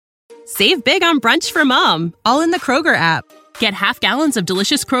Save big on brunch for mom, all in the Kroger app. Get half gallons of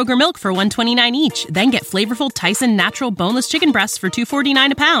delicious Kroger milk for $1.29 each. Then get flavorful Tyson natural boneless chicken breasts for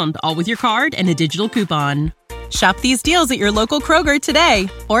 $2.49 a pound, all with your card and a digital coupon. Shop these deals at your local Kroger today,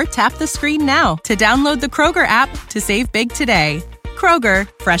 or tap the screen now to download the Kroger app to save big today. Kroger,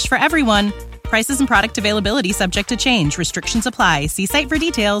 fresh for everyone. Prices and product availability subject to change. Restrictions apply. See site for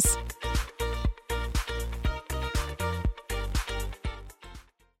details.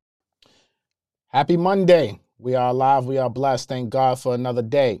 Happy Monday. We are alive. We are blessed. Thank God for another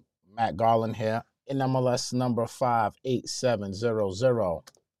day. Matt Garland here. NMLS number 58700.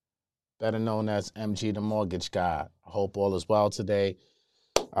 Better known as MG the Mortgage Guy. I hope all is well today.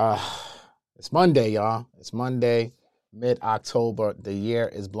 It's Monday, y'all. It's Monday, mid-October. The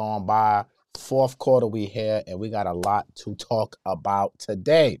year is blowing by. Fourth quarter we here, and we got a lot to talk about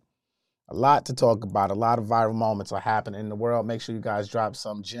today. A lot to talk about. A lot of viral moments are happening in the world. Make sure you guys drop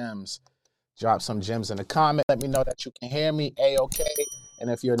some gems. Drop some gems in the comment. Let me know that you can hear me. A-OK. And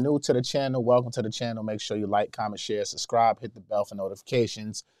if you're new to the channel, welcome to the channel. Make sure you like, comment, share, subscribe, hit the bell for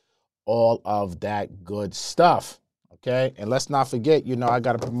notifications. All of that good stuff. Okay? And let's not forget, I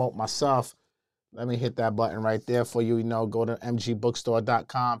got to promote myself. Let me hit that button right there for you. Go to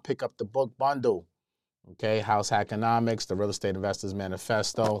mgbookstore.com. Pick up the book bundle. Okay? House Hackonomics, the Real Estate Investors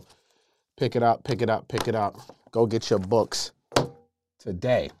Manifesto. Pick it up, pick it up, pick it up. Go get your books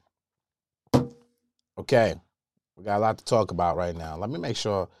today. Okay, we got a lot to talk about right now. Let me make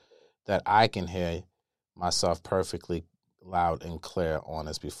sure that I can hear myself perfectly loud and clear on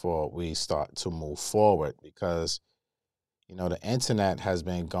this before we start to move forward because, the internet has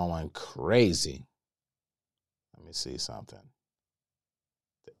been going crazy. Let me see something.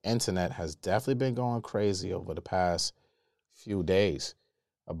 The internet has definitely been going crazy over the past few days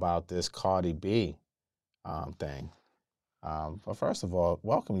about this Cardi B thing. But first of all,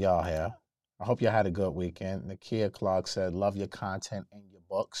 welcome y'all here. I hope you had a good weekend. Nakia Clark said, love your content and your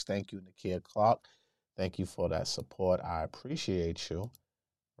books. Thank you, Nakia Clark. Thank you for that support. I appreciate you.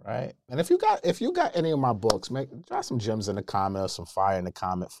 Right? And if you got any of my books, drop some gems in the comment or some fire in the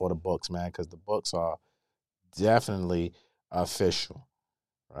comment for the books, man, because the books are definitely official.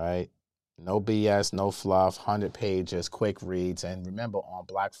 Right? No BS, no fluff, 100 pages, quick reads. And remember, on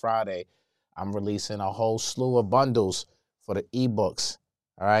Black Friday, I'm releasing a whole slew of bundles for the ebooks.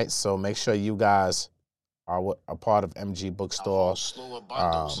 All right, so make sure you guys are a part of MG Bookstore.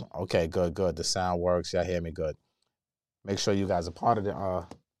 Okay, good. The sound works. Y'all hear me good. Make sure you guys are part of the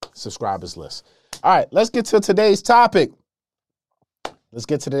subscribers list. All right, let's get to today's topic.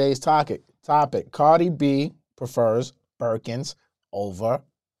 Cardi B prefers Birkins over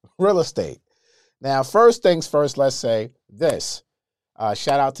real estate. Now, first things first, let's say this.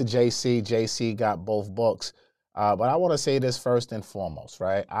 Shout out to JC. JC got both books. But I want to say this first and foremost,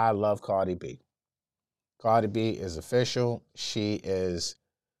 right? I love Cardi B. Cardi B is official. She is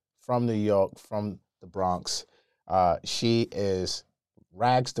from New York, from the Bronx. She is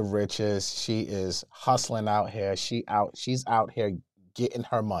rags to riches. She is hustling out here. She's out here getting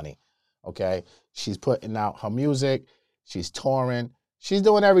her money, okay? She's putting out her music. She's touring. She's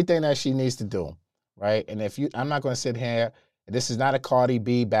doing everything that she needs to do, right? And I'm not going to sit here. This is not a Cardi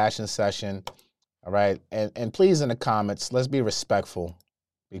B bashing session. All right. And please, in the comments, let's be respectful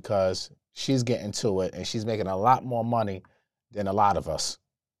because she's getting to it and she's making a lot more money than a lot of us.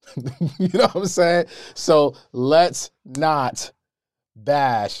 You know what I'm saying? So let's not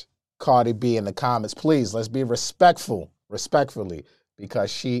bash Cardi B in the comments. Please, let's be respectfully,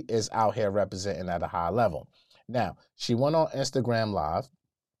 because she is out here representing at a high level. Now, she went on Instagram Live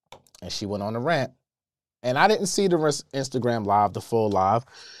and she went on a rant. And I didn't see the Instagram Live, the full live.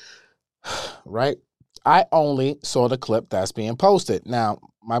 Right? I only saw the clip that's being posted. Now,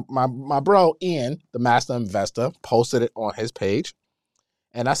 my bro, Ian, the master investor, posted it on his page.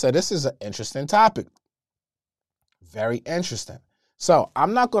 And I said, this is an interesting topic. Very interesting. So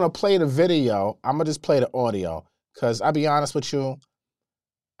I'm not going to play the video. I'm going to just play the audio because I'll be honest with you.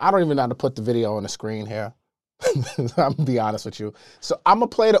 I don't even know how to put the video on the screen here. I'm going to be honest with you. So I'm going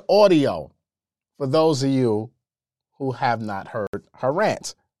to play the audio for those of you who have not heard her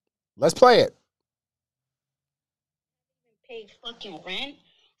rant. Let's play it. Paid fucking rent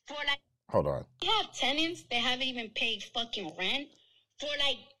for Hold on. We have tenants that haven't even paid fucking rent for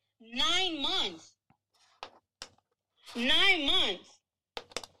 9 months. 9 months.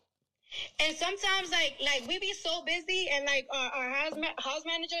 And sometimes we be so busy and our house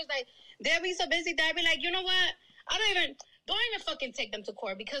managers they'll be so busy that I be like, you know what? Don't even fucking take them to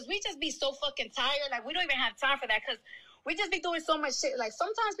court because we just be so fucking tired. We don't even have time for that because we just be doing so much shit.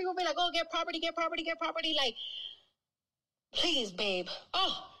 Sometimes people be like, oh, get property. Please, babe.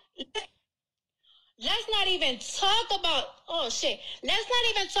 Oh, Let's not even talk about, oh shit. Let's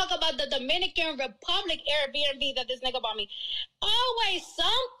not even talk about the Dominican Republic Airbnb that this nigga bought me. Always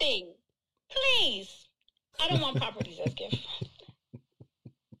something. Please. I don't want properties as gift.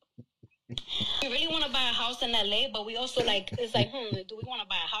 We really want to buy a house in LA, but we also like, it's like, do we want to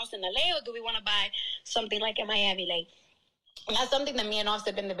buy a house in LA or do we want to buy something like in Miami? Like, that's something that me and Offset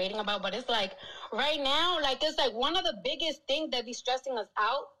have been debating about, but it's like, right now, like, it's like one of the biggest things that be stressing us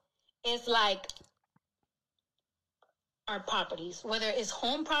out is like, our properties, whether it's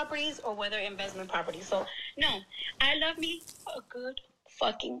home properties or whether investment properties. So, no, I love me a good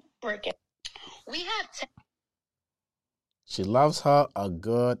fucking Birkin. We have... She loves her a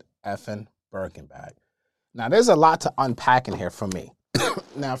good effing Birkin bag. Now, there's a lot to unpack in here for me.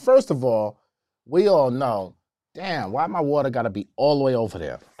 Now, first of all, we all know, damn, why my water got to be all the way over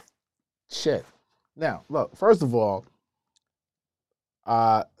there? Shit. Now, look, first of all,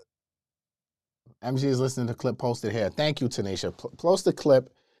 MG is listening to the clip posted here. Thank you, Tanisha. Post the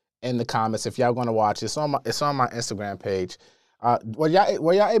clip in the comments if y'all going to watch it. It's on my Instagram page. Were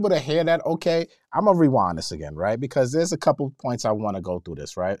y'all able to hear that? Okay, I'm going to rewind this again, right? Because there's a couple points I want to go through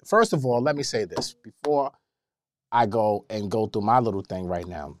this, right? First of all, let me say this before I go through my little thing right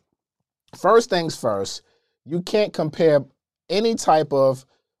now. First things first, you can't compare any type of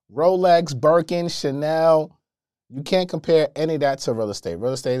Rolex, Birkin, Chanel. You can't compare any of that to real estate.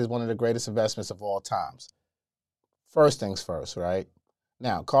 Real estate is one of the greatest investments of all times. First things first, right?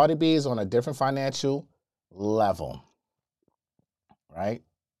 Now, Cardi B is on a different financial level, right?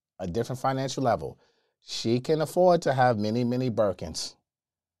 A different financial level. She can afford to have many, many Birkins.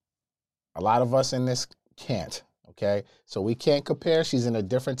 A lot of us in this can't, okay? So we can't compare. She's in a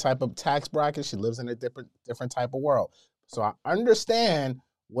different type of tax bracket. She lives in a different type of world. So I understand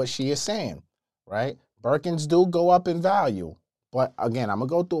what she is saying, right? Birkins do go up in value. But again, I'm going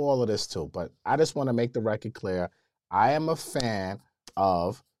to go through all of this too. But I just want to make the record clear. I am a fan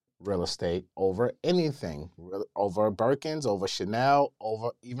of real estate over anything, over Birkins, over Chanel, over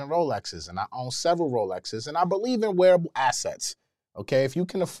even Rolexes. And I own several Rolexes. And I believe in wearable assets. Okay, if you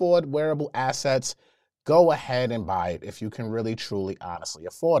can afford wearable assets, go ahead and buy it if you can really, truly, honestly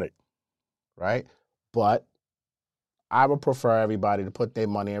afford it, right? But I would prefer everybody to put their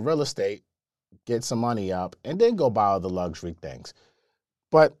money in real estate, get some money up, and then go buy all the luxury things.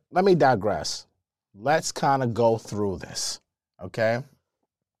 But let me digress. Let's kind of go through this, okay?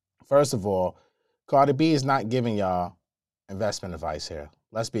 First of all, Cardi B is not giving y'all investment advice here.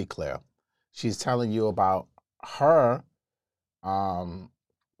 Let's be clear. She's telling you about her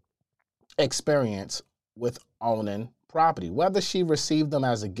experience with owning property. Whether she received them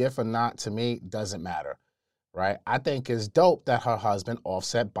as a gift or not, to me, doesn't matter, right? I think it's dope that her husband,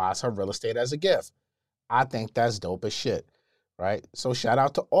 Offset, buys her real estate as a gift. I think that's dope as shit, right? So shout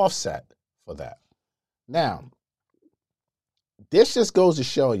out to Offset for that. Now, this just goes to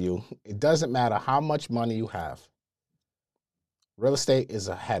show you, it doesn't matter how much money you have. Real estate is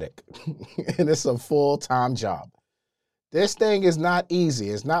a headache, and it's a full-time job. This thing is not easy.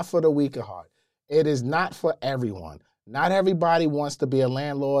 It's not for the weak of heart. It is not for everyone. Not everybody wants to be a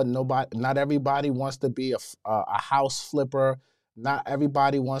landlord. Not everybody wants to be a house flipper. Not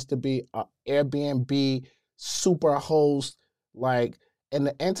everybody wants to be an Airbnb super host. Like, and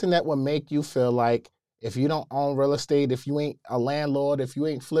the internet will make you feel like if you don't own real estate, if you ain't a landlord, if you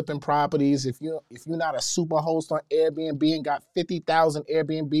ain't flipping properties, if you're not a super host on Airbnb and got 50,000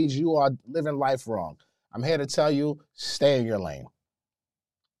 Airbnbs, you are living life wrong. I'm here to tell you, stay in your lane.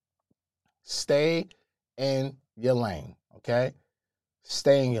 Stay in your lane, okay?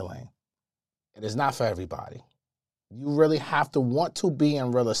 Stay in your lane. It is not for everybody. You really have to want to be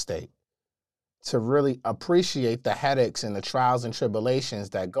in real estate to really appreciate the headaches and the trials and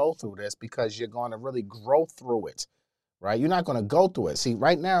tribulations that go through this, because you're going to really grow through it, right? You're not going to go through it. See,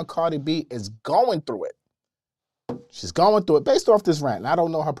 right now, Cardi B is going through it. She's going through it based off this rant. And I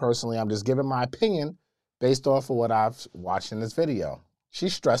don't know her personally. I'm just giving my opinion based off of what I've watched in this video.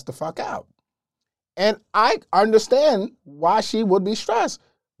 She's stressed the fuck out. And I understand why she would be stressed.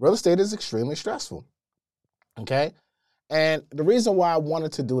 Real estate is extremely stressful, okay? And the reason why I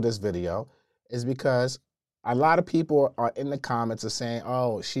wanted to do this video is because a lot of people are in the comments are saying,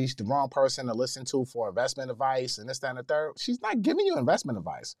 oh, she's the wrong person to listen to for investment advice and this, that, and the third. She's not giving you investment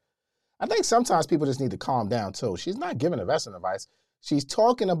advice. I think sometimes people just need to calm down too. She's not giving investment advice. She's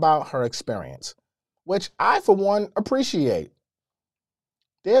talking about her experience, which I, for one, appreciate.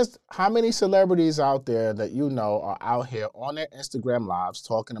 There's how many celebrities out there that you know are out here on their Instagram lives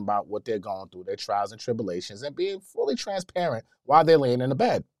talking about what they're going through, their trials and tribulations, and being fully transparent while they're laying in the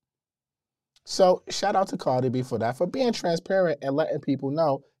bed. So shout out to Cardi B for that, for being transparent and letting people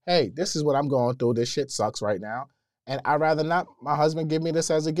know hey, this is what I'm going through. This shit sucks right now. And I'd rather not my husband give me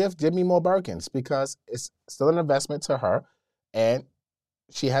this as a gift. Give me more Birkins because it's still an investment to her and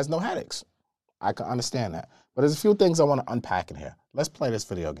she has no headaches. I can understand that. But there's a few things I want to unpack in here. Let's play this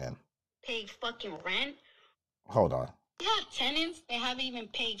video again. Paid fucking rent. Hold on. We have tenants that haven't even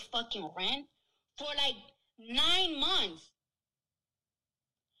paid fucking rent for like 9 months.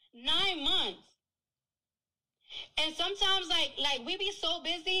 9 months. And sometimes like we be so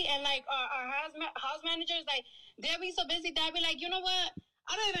busy and like our house managers, like they'll be so busy that I'll be like, you know what?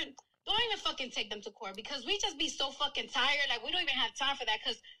 Don't even fucking take them to court because we just be so fucking tired. Like we don't even have time for that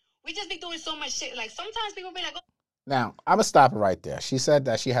because we just be doing so much shit. Like sometimes people be like, oh. Now, I'm going to stop it right there. She said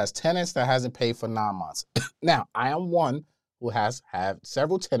that she has tenants that hasn't paid for 9 months. Now, I am one who has had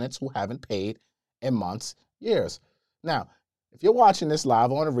several tenants who haven't paid in months, years. Now, if you're watching this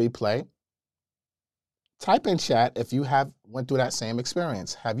live on a replay, type in chat if you have went through that same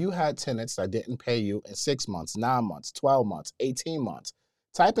experience. Have you had tenants that didn't pay you in 6 months, 9 months, 12 months, 18 months?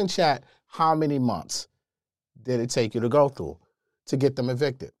 Type in chat how many months did it take you to go through to get them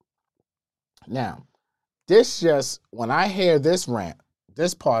evicted. Now, when I hear this rant,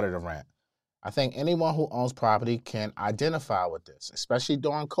 this part of the rant, I think anyone who owns property can identify with this, especially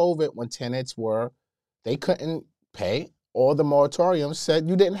during COVID when tenants they couldn't pay or the moratorium said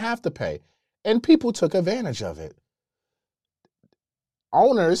you didn't have to pay. And people took advantage of it.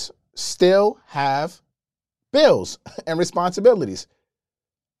 Owners still have bills and responsibilities.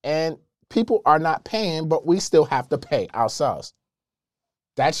 And people are not paying, but we still have to pay ourselves.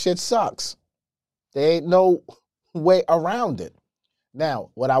 That shit sucks. There ain't no way around it. Now,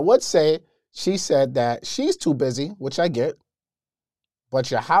 what I would say, she said that she's too busy, which I get, but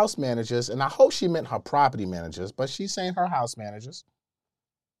your house managers, and I hope she meant her property managers, but she's saying her house managers,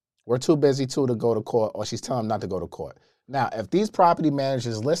 we're too busy too to go to court, or she's telling them not to go to court. Now, if these property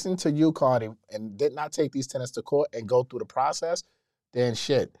managers listen to you, Cardi, and did not take these tenants to court and go through the process, then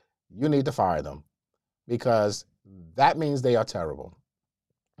shit, you need to fire them because that means they are terrible.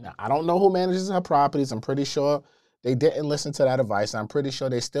 Now, I don't know who manages her properties. I'm pretty sure they didn't listen to that advice. I'm pretty sure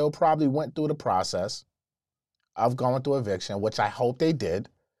they still probably went through the process of going through eviction, which I hope they did,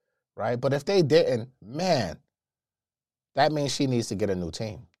 right? But if they didn't, man, that means she needs to get a new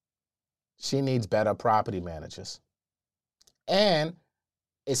team. She needs better property managers. And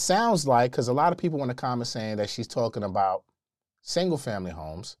it sounds like, because a lot of people in the comments saying that she's talking about single-family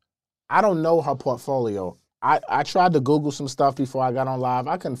homes. I don't know her portfolio. I tried to Google some stuff before I got on live.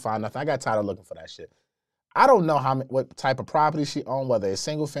 I couldn't find nothing. I got tired of looking for that shit. I don't know what type of property she owned, whether it's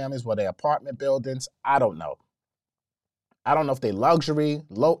single families, whether they're apartment buildings. I don't know. I don't know if they luxury,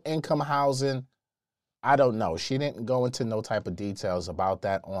 low-income housing. I don't know. She didn't go into no type of details about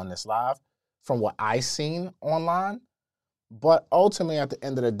that on this live from what I seen online. But ultimately, at the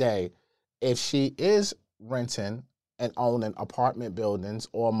end of the day, if she is renting and owning apartment buildings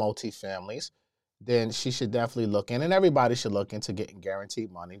or multifamilies, then she should definitely look in, and everybody should look into getting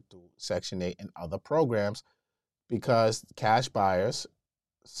guaranteed money through Section 8 and other programs because cash buyers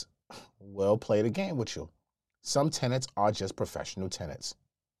will play the game with you. Some tenants are just professional tenants.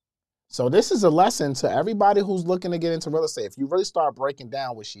 So this is a lesson to everybody who's looking to get into real estate. If you really start breaking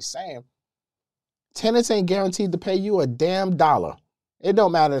down what she's saying, tenants ain't guaranteed to pay you a damn dollar. It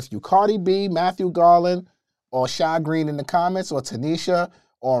don't matter if you Cardi B, Matthew Garland, or Shy Green in the comments, or Tanisha,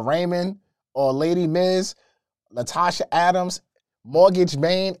 or Raymond, or Lady Miz, Latasha Adams, Mortgage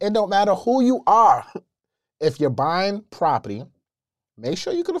Maine. It don't matter who you are. If you're buying property, make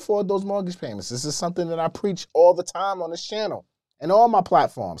sure you can afford those mortgage payments. This is something that I preach all the time on this channel and all my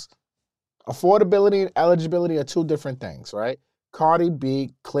platforms. Affordability and eligibility are two different things, right? Cardi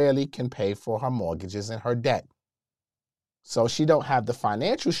B clearly can pay for her mortgages and her debt. So she don't have the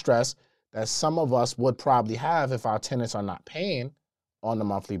financial stress that some of us would probably have if our tenants are not paying on a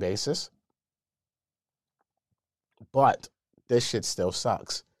monthly basis. But this shit still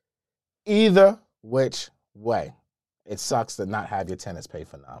sucks. Either which way, it sucks to not have your tenants pay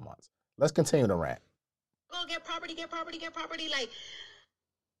for 9 months. Let's continue the rant. Go get property. Like,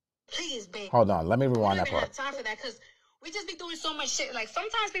 please, babe. Hold on, let me rewind that part. I don't have time for that because we just be doing so much shit. Like,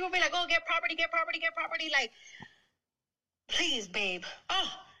 sometimes people be like, oh, get property. Like, please, babe. Oh.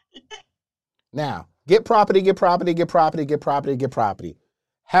 Now, get property.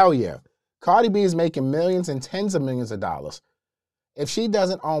 Hell yeah. Cardi B is making millions and tens of millions of dollars. If she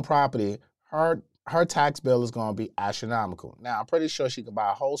doesn't own property, her tax bill is going to be astronomical. Now, I'm pretty sure she can buy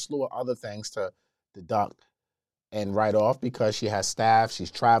a whole slew of other things to deduct and write off because she has staff,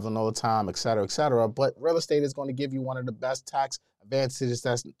 she's traveling all the time, et cetera, et cetera. But real estate is going to give you one of the best tax advantages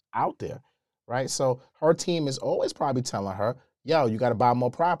that's out there, right? So her team is always probably telling her, yo, you got to buy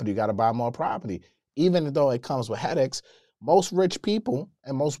more property. You got to buy more property. Even though it comes with headaches, most rich people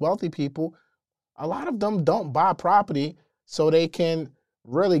and most wealthy people, a lot of them don't buy property so they can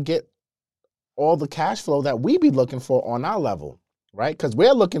really get all the cash flow that we be looking for on our level, right? Because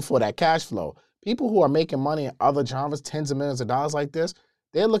we're looking for that cash flow. People who are making money in other genres, tens of millions of dollars like this,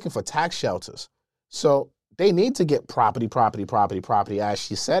 they're looking for tax shelters. So they need to get property, as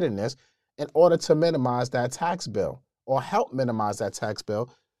she said in this, in order to minimize that tax bill or help minimize that tax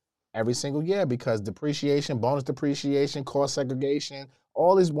bill every single year, because depreciation, bonus depreciation, cost segregation,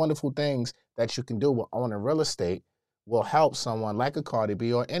 all these wonderful things that you can do with owning real estate will help someone like a Cardi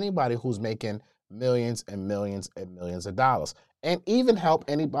B or anybody who's making millions and millions and millions of dollars. And even help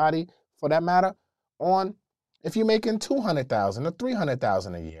anybody, for that matter, on if you're making $200,000 or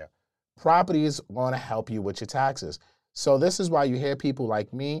 $300,000 a year. Property is going to help you with your taxes. So this is why you hear people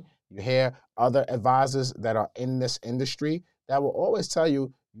like me, you hear other advisors that are in this industry that will always tell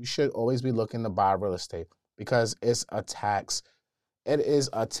you you should always be looking to buy real estate, because it's a tax. It is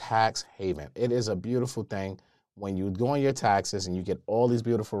a tax haven. It is a beautiful thing when you're doing your taxes and you get all these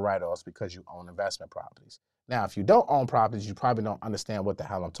beautiful write-offs because you own investment properties. Now, if you don't own properties, you probably don't understand what the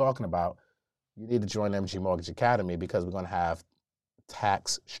hell I'm talking about. You need to join MG Mortgage Academy, because we're going to have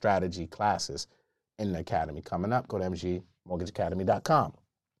tax strategy classes in the academy coming up. Go to mgmortgageacademy.com.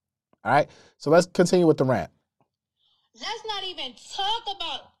 All right, so let's continue with the rant. Let's not even talk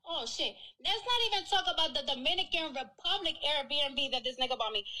about, oh shit, let's not even talk about the Dominican Republic Airbnb that this nigga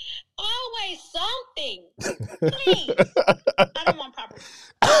bought me. Always something. Please. I don't want property.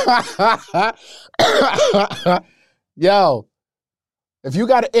 Yo, if you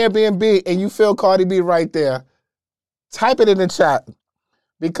got an Airbnb and you feel Cardi B right there, type it in the chat.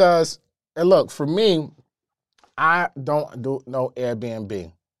 Because, and look, for me, I don't do no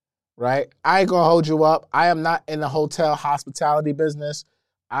Airbnb. Right? I ain't gonna hold you up. I am not in the hotel hospitality business.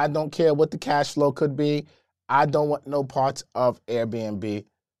 I don't care what the cash flow could be. I don't want no parts of Airbnb.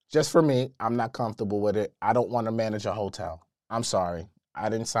 Just for me, I'm not comfortable with it. I don't want to manage a hotel. I'm sorry. I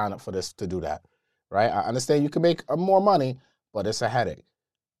didn't sign up for this to do that. Right? I understand you can make more money, but it's a headache.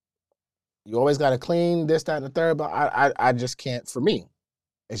 You always got to clean this, that, and the third, but I just can't. For me,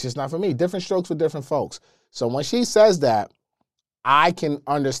 it's just not for me. Different strokes for different folks. So when she says that, I can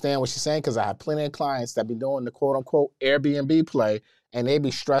understand what she's saying, because I have plenty of clients that be doing the quote-unquote Airbnb play, and they be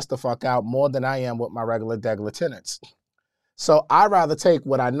stressed the fuck out more than I am with my regular tenants. So I'd rather take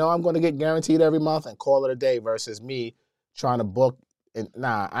what I know I'm going to get guaranteed every month and call it a day versus me trying to book.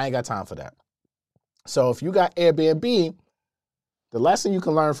 Nah, I ain't got time for that. So if you got Airbnb, the lesson you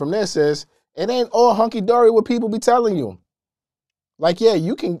can learn from this is it ain't all hunky-dory what people be telling you. Like, yeah,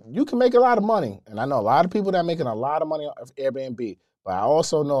 you can make a lot of money. And I know a lot of people that are making a lot of money off Airbnb, but I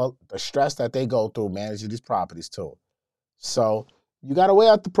also know the stress that they go through managing these properties too. So you got to weigh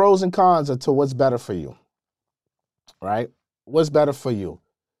out the pros and cons to what's better for you, right? What's better for you?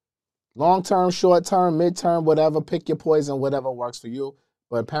 Long-term, short-term, mid-term, whatever, pick your poison, whatever works for you.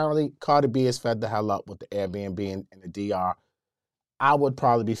 But apparently Cardi B is fed the hell up with the Airbnb and the DR. I would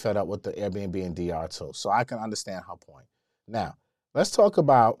probably be fed up with the Airbnb and DR too. So I can understand her point. Now, let's talk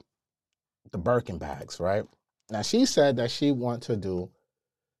about the Birkin bags, right? Now, she said that she'd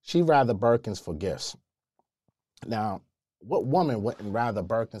rather Birkins for gifts. Now, what woman wouldn't rather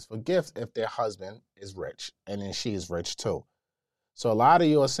Birkins for gifts if their husband is rich and then she's rich too? So a lot of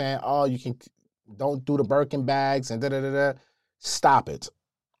you are saying, oh, don't do the Birkin bags and da-da-da-da. Stop it,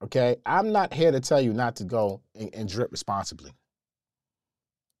 okay? I'm not here to tell you not to go and drip responsibly,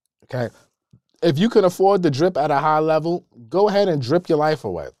 okay? If you can afford to drip at a high level, go ahead and drip your life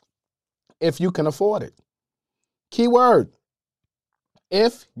away. If you can afford it. Key word,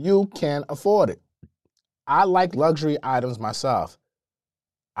 if you can afford it. I like luxury items myself.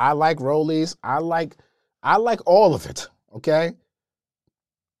 I like Rollies. I like all of it, okay?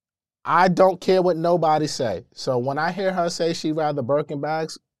 I don't care what nobody say. So when I hear her say she'd rather Birkin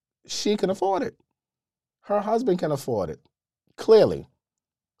bags, she can afford it. Her husband can afford it, clearly.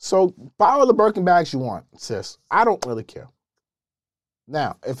 So buy all the Birkin bags you want, sis. I don't really care.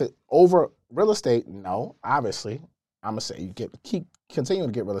 Now, if it over real estate, no, obviously, I'm gonna say keep continuing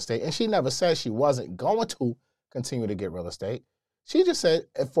to get real estate. And she never said she wasn't going to continue to get real estate. She just said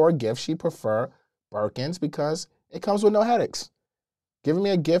for a gift, she prefer Birkins because it comes with no headaches. Giving me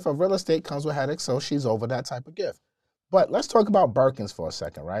a gift of real estate comes with headaches, so she's over that type of gift. But let's talk about Birkins for a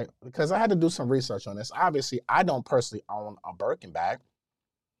second, right? Because I had to do some research on this. Obviously, I don't personally own a Birkin bag.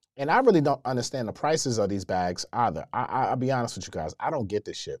 And I really don't understand the prices of these bags either. I'll be honest with you guys. I don't get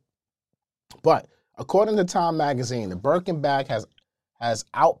this shit. But according to Time Magazine, the Birkin bag has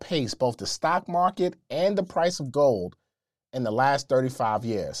outpaced both the stock market and the price of gold in the last 35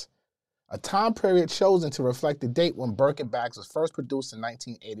 years, a time period chosen to reflect the date when Birkin bags was first produced in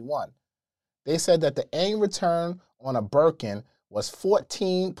 1981. They said that the annual return on a Birkin was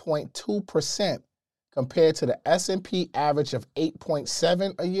 14.2% compared to the S&P average of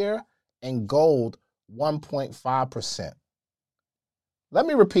 8.7 a year and gold 1.5%. Let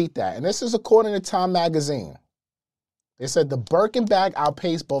me repeat that, and this is according to Time Magazine. They said the Birkin bag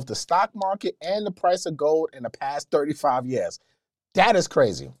outpaced both the stock market and the price of gold in the past 35 years. That is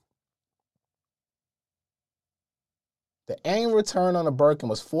crazy. The annual return on a Birkin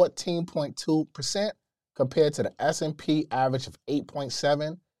was 14.2% compared to the S&P average of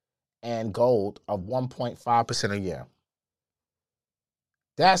 8.7 and gold of 1.5% a year.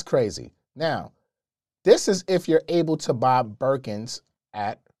 That's crazy. Now, this is if you're able to buy Birkins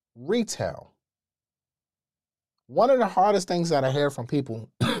at retail. One of the hardest things that I hear from people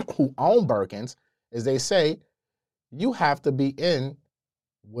who own Birkins is they say you have to be in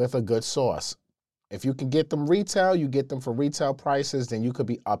with a good source. If you can get them retail, you get them for retail prices, then you could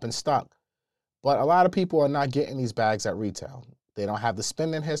be up and stuck. But a lot of people are not getting these bags at retail. They don't have the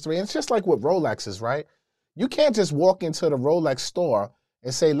spending history. And it's just like with Rolexes, right? You can't just walk into the Rolex store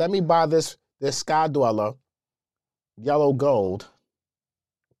and say, let me buy this Sky Dweller yellow gold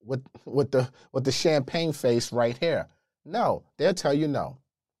with the champagne face right here. No, they'll tell you no.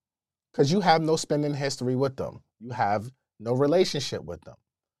 Because you have no spending history with them. You have no relationship with them.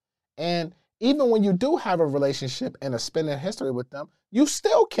 And even when you do have a relationship and a spending history with them, you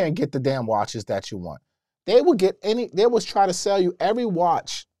still can't get the damn watches that you want. They will try to sell you every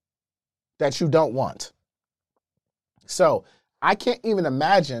watch that you don't want. So I can't even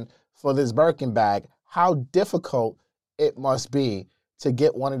imagine for this Birkin bag how difficult it must be to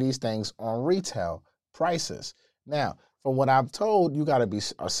get one of these things on retail prices. Now, from what I've told, you got to be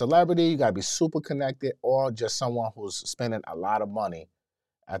a celebrity, you got to be super connected, or just someone who's spending a lot of money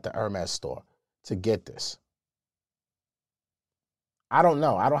at the Hermes store to get this. I don't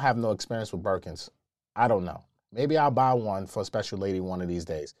know. I don't have no experience with Birkins. I don't know. Maybe I'll buy one for a special lady one of these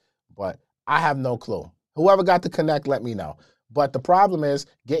days, but I have no clue. Whoever got the connect, let me know. But the problem is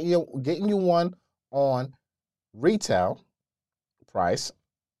getting you one on retail price,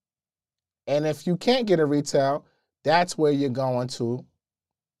 and if you can't get a retail, that's where you're going to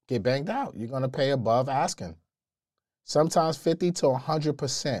get banged out. You're going to pay above asking, sometimes 50 to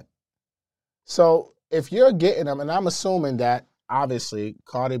 100%. So if you're getting them, and I'm assuming that obviously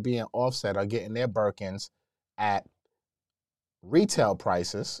Cardi B and Offset are getting their Birkins at retail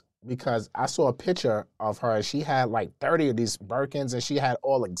prices, because I saw a picture of her and she had like 30 of these Birkins and she had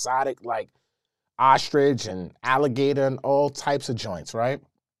all exotic like ostrich and alligator and all types of joints, right?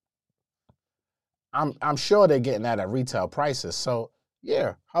 I'm sure they're getting that at retail prices. So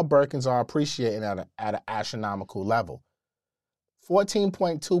yeah, her Birkins are appreciating at an astronomical level.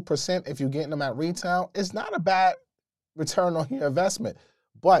 14.2% if you're getting them at retail is not a bad return on your investment.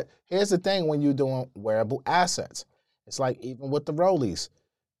 But here's the thing when you're doing wearable assets. It's like even with the Rollies.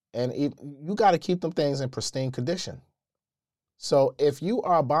 And you got to keep them things in pristine condition. So if you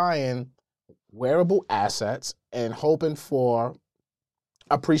are buying wearable assets and hoping for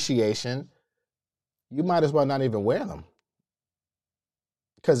appreciation, you might as well not even wear them.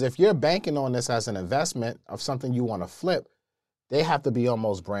 Because if you're banking on this as an investment of something you want to flip, they have to be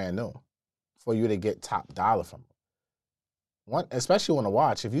almost brand new for you to get top dollar from them. Especially on a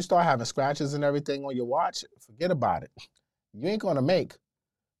watch. If you start having scratches and everything on your watch, forget about it. You ain't going to make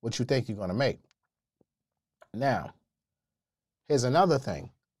what you think you're going to make. Now, here's another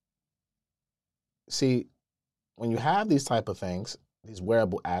thing. See, when you have these type of things, these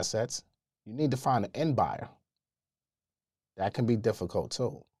wearable assets, you need to find an end buyer. That can be difficult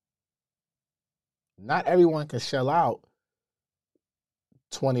too. Not everyone can shell out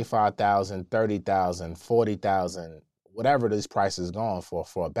 $25,000, $30,000, $40,000, whatever this price is going for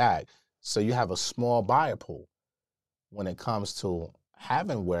a bag. So you have a small buyer pool when it comes to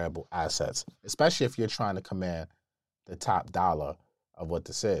having wearable assets, especially if you're trying to command the top dollar of what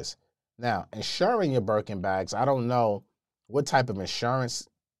this is. Now, insuring your Birkin bags, I don't know what type of insurance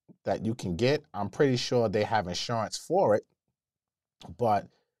that you can get. I'm pretty sure they have insurance for it, but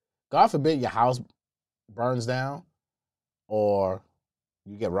God forbid your house burns down or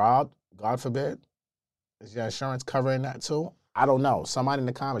you get robbed, God forbid. Is your insurance covering that too? I don't know. Somebody in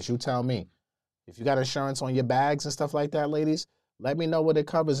the comments, you tell me. If you got insurance on your bags and stuff like that, ladies, let me know what it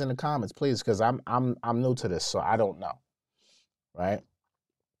covers in the comments, please, because I'm new to this, so I don't know, right?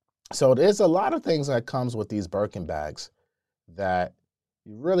 So there's a lot of things that comes with these Birkin bags that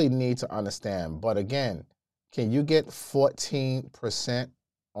you really need to understand. But again, can you get 14%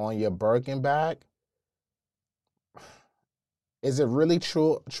 on your Birkin bag? Is it really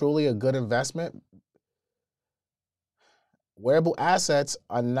truly a good investment? Wearable assets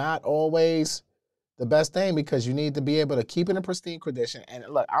are not always the best thing because you need to be able to keep it in pristine condition. And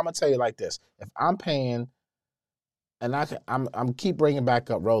look, I'm gonna tell you like this: if I'm paying, and I'm keep bringing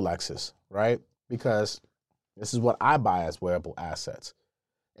back up Rolexes, right? Because this is what I buy as wearable assets.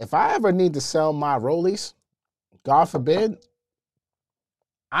 If I ever need to sell my Rollies, God forbid,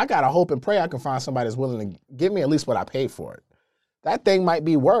 I gotta hope and pray I can find somebody that's willing to give me at least what I paid for it. That thing might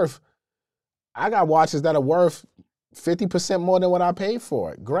be worth. I got watches that are worth 50% more than what I paid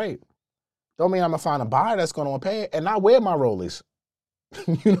for it. Great. Don't mean I'm gonna find a buyer that's gonna pay it, and I wear my Rollies.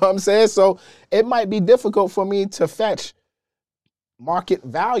 You know what I'm saying? So it might be difficult for me to fetch market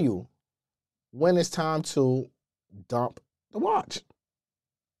value when it's time to dump the watch.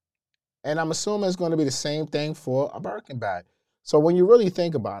 And I'm assuming it's going to be the same thing for a Birkin bag. So when you really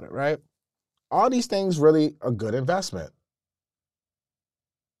think about it, right, are these things really a good investment?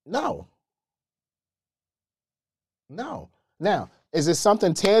 No. Now, is it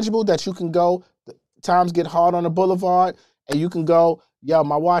something tangible that you can go, times get hard on the boulevard, and you can go, yo,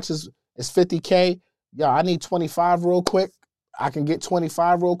 my watch is $50K. Yo, I need 25 real quick. I can get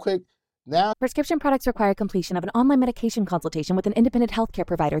 25 real quick. Now, prescription products require completion of an online medication consultation with an independent healthcare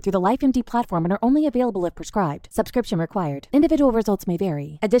provider through the LifeMD platform and are only available if prescribed. Subscription required. Individual results may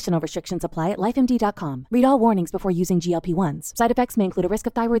vary. Additional restrictions apply at lifemd.com. Read all warnings before using GLP-1s. Side effects may include a risk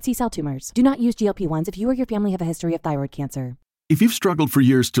of thyroid C-cell tumors. Do not use GLP-1s if you or your family have a history of thyroid cancer. If you've struggled for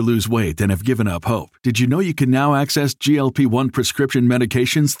years to lose weight and have given up hope, did you know you can now access GLP-1 prescription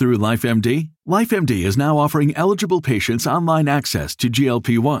medications through LifeMD? LifeMD is now offering eligible patients online access to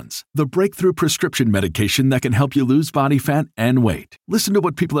GLP-1s, the breakthrough prescription medication that can help you lose body fat and weight. Listen to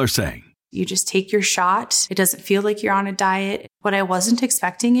what people are saying. You just take your shot. It doesn't feel like you're on a diet. What I wasn't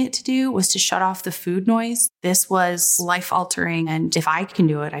expecting it to do was to shut off the food noise. This was life-altering, and if I can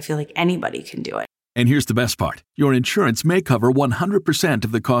do it, I feel like anybody can do it. And here's the best part. Your insurance may cover 100%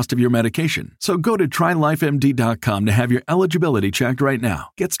 of the cost of your medication. So go to trylifemd.com to have your eligibility checked right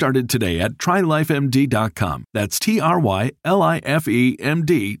now. Get started today at trylifemd.com. That's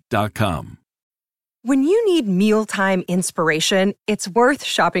trylifemd.com. When you need mealtime inspiration, it's worth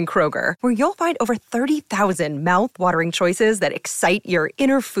shopping Kroger, where you'll find over 30,000 mouth-watering choices that excite your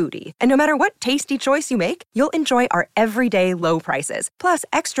inner foodie. And no matter what tasty choice you make, you'll enjoy our everyday low prices, plus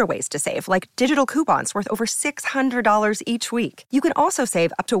extra ways to save, like digital coupons worth over $600 each week. You can also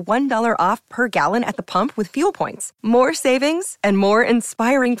save up to $1 off per gallon at the pump with fuel points. More savings and more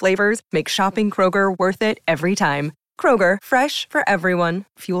inspiring flavors make shopping Kroger worth it every time. Kroger, fresh for everyone.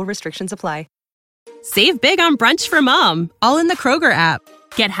 Fuel restrictions apply. Save big on brunch for mom, all in the Kroger app.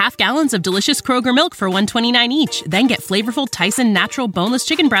 Get half gallons of delicious Kroger milk for $1.29 each. Then get flavorful Tyson natural boneless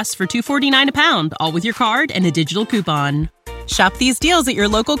chicken breasts for $2.49 a pound, all with your card and a digital coupon. Shop these deals at your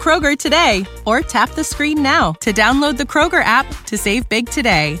local Kroger today, or tap the screen now to download the Kroger app to save big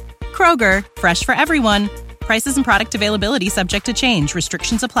today. Kroger, fresh for everyone. Prices and product availability subject to change.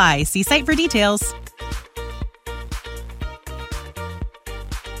 Restrictions apply. See site for details.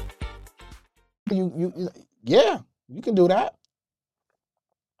 You can do that.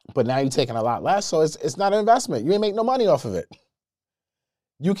 But now you're taking a lot less, so it's not an investment. You ain't make no money off of it.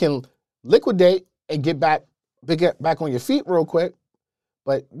 You can liquidate and get back on your feet real quick,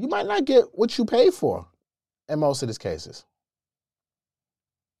 but you might not get what you paid for in most of these cases.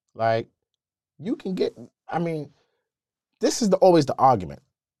 Like, you can get, this is always the argument,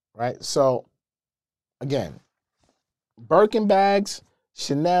 right? So, again, Birkin bags,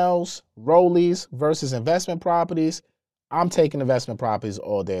 Chanel's, Rollies versus investment properties. I'm taking investment properties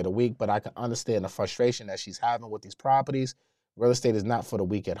all day of the week, but I can understand the frustration that she's having with these properties. Real estate is not for the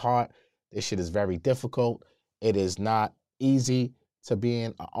weak at heart. This shit is very difficult. It is not easy to be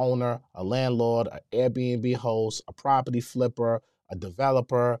an owner, a landlord, an Airbnb host, a property flipper, a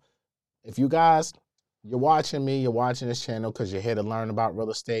developer. If you guys, you're watching me, you're watching this channel because you're here to learn about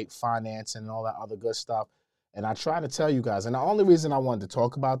real estate, finance, and all that other good stuff. And I try to tell you guys, and the only reason I wanted to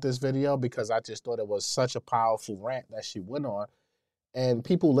talk about this video because I just thought it was such a powerful rant that she went on, and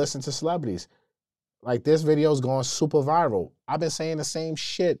people listen to celebrities. Like, this video is going super viral. I've been saying the same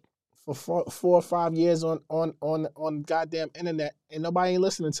shit for 4 or 5 years on goddamn internet, and nobody ain't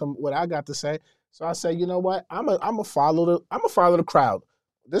listening to what I got to say. So I say, you know what? I'm a follow the crowd.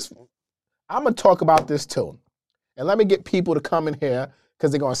 I'm gonna talk about this too, and let me get people to come in here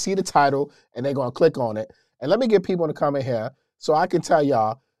because they're gonna see the title and they're gonna click on it. And let me get people to come in here so I can tell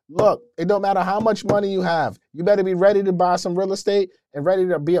y'all, look, it don't matter how much money you have. You better be ready to buy some real estate and ready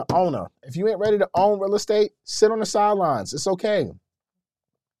to be an owner. If you ain't ready to own real estate, sit on the sidelines. It's okay.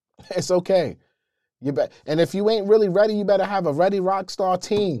 It's okay. And if you ain't really ready, you better have a ready rock star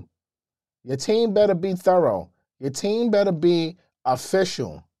team. Your team better be thorough. Your team better be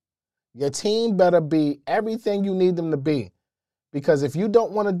official. Your team better be everything you need them to be. Because if you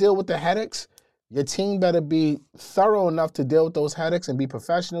don't want to deal with the headaches, your team better be thorough enough to deal with those headaches and be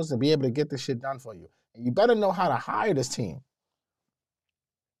professionals and be able to get this shit done for you. And you better know how to hire this team.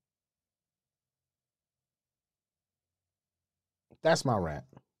 That's my rant.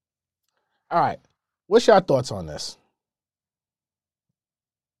 All right. What's your thoughts on this?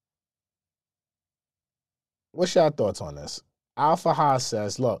 What's your thoughts on this? Alpha Haas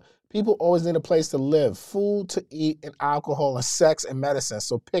says, look, people always need a place to live, food to eat, and alcohol, and sex, and medicine.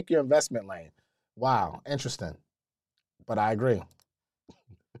 So pick your investment lane. Wow, interesting. But I agree.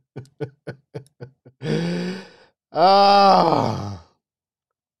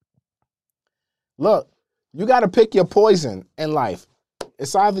 Look, you got to pick your poison in life.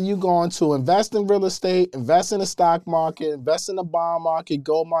 It's either you going to invest in real estate, invest in the stock market, invest in the bond market,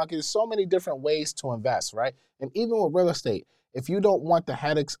 gold market. There's so many different ways to invest, right? And even with real estate, if you don't want the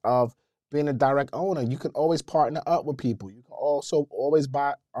headaches of being a direct owner, you can always partner up with people. You can also always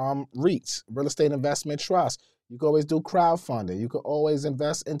buy REITs, real estate investment trust. You can always do crowdfunding. You can always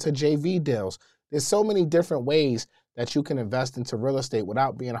invest into JV deals. There's so many different ways that you can invest into real estate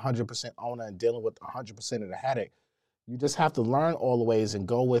without being 100% owner and dealing with 100% of the headache. You just have to learn all the ways and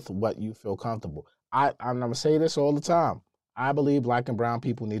go with what you feel comfortable. I'm going to say this all the time. I believe black and brown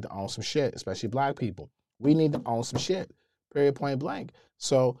people need to own some shit, especially black people. We need to own some shit, period, point blank.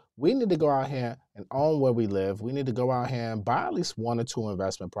 So we need to go out here and own where we live. We need to go out here and buy at least 1 or 2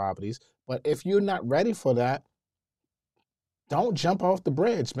 investment properties. But if you're not ready for that, don't jump off the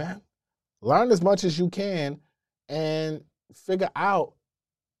bridge, man. Learn as much as you can and figure out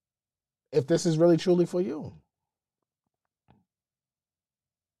if this is really truly for you.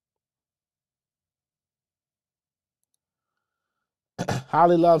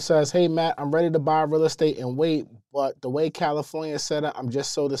 Holly Love says, hey, Matt, I'm ready to buy real estate and wait, but the way California is set up, I'm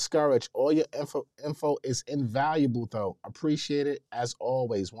just so discouraged. All your info is invaluable, though. Appreciate it, as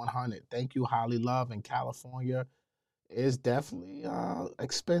always, 100. Thank you, Holly Love. And California is definitely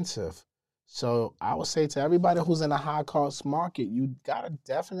expensive. So I would say to everybody who's in a high-cost market, you got to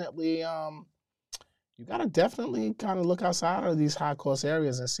definitely kind of look outside of these high-cost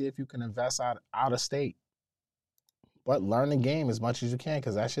areas and see if you can invest out of state. But learn the game as much as you can,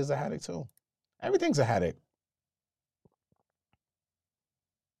 because that shit's a headache too. Everything's a headache.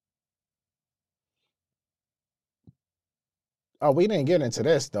 Oh, we didn't get into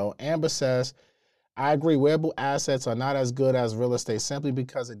this, though. Amber says, I agree, wearable assets are not as good as real estate simply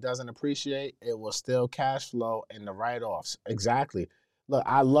because it doesn't appreciate. It will still cash flow in the write-offs. Exactly. Look,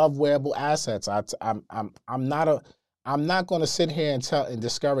 I love wearable assets. I'm not going to sit here and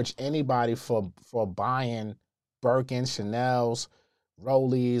discourage anybody for buying Birkin, Chanel's,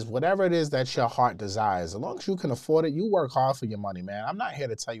 Rollies, whatever it is that your heart desires. As long as you can afford it, you work hard for your money, man. I'm not here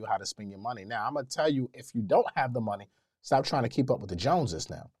to tell you how to spend your money. Now, I'm going to tell you, if you don't have the money, stop trying to keep up with the Joneses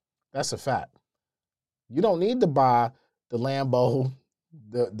now. That's a fact. You don't need to buy the Lambo,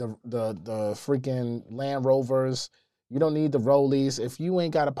 the freaking Land Rovers. You don't need the Rollies. If you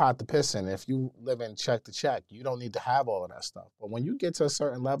ain't got a pot to piss in, if you live in check to check, you don't need to have all of that stuff. But when you get to a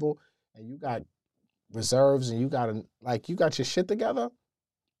certain level and you got reserves and you got your shit together,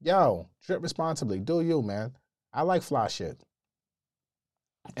 yo, trip responsibly. Do you, man. I like fly shit.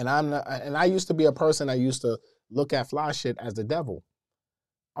 And I used to be a person that used to look at fly shit as the devil.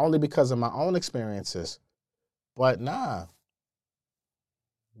 Only because of my own experiences. But nah.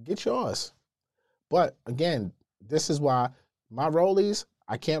 Get yours. But again, this is why my Rollies,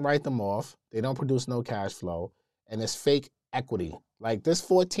 I can't write them off. They don't produce no cash flow. And it's fake equity. Like this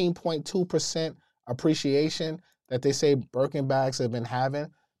 14.2% appreciation that they say Birkin bags have been having,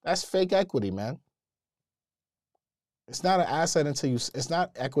 that's fake equity, man. It's not an asset it's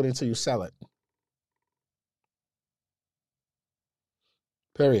not equity until you sell it.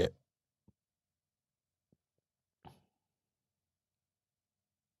 Period.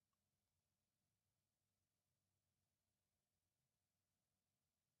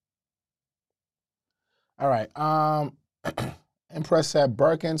 All right. Impress said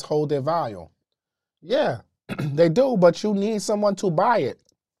Birkins hold their value. Yeah, they do, but you need someone to buy it.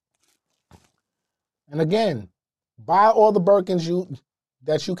 And again, buy all the Birkins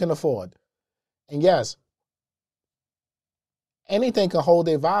that you can afford. And yes, anything can hold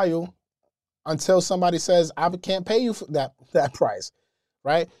their value until somebody says, I can't pay you for that price,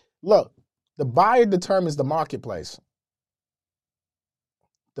 right? Look, the buyer determines the marketplace.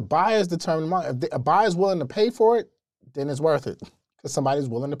 The buyers determine the market. If a buyer's willing to pay for it, then it's worth it because somebody's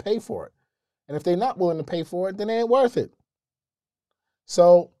willing to pay for it. And if they're not willing to pay for it, then it ain't worth it.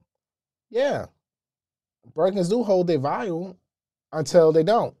 So, yeah, Birkins do hold their value until they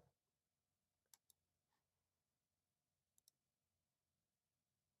don't.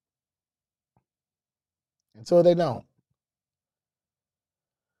 Until they don't.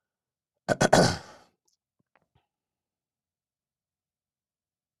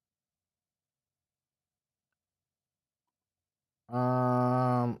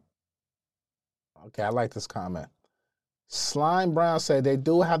 Okay, I like this comment. Slime Brown said they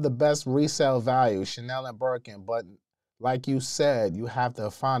do have the best resale value, Chanel and Birkin, but like you said, you have to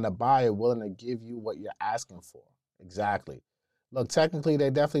find a buyer willing to give you what you're asking for. Exactly. Look, technically, they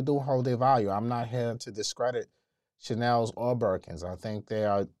definitely do hold their value. I'm not here to discredit Chanel's or Birkins. I think they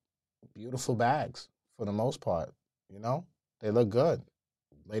are beautiful bags for the most part. You know, they look good.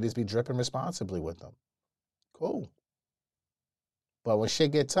 Ladies be dripping responsibly with them. Cool. But when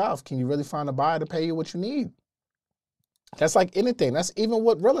shit get tough, can you really find a buyer to pay you what you need? That's like anything. That's even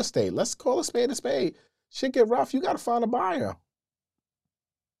with real estate. Let's call a spade a spade. Shit get rough, you got to find a buyer.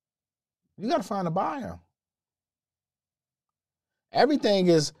 You got to find a buyer. Everything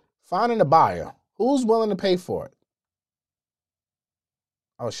is finding a buyer. Who's willing to pay for it?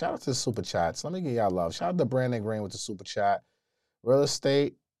 Oh, shout out to the super chats. Let me give y'all love. Shout out to Brandon Green with the super chat. Real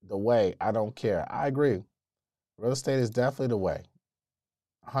estate, the way. I don't care. I agree. Real estate is definitely the way.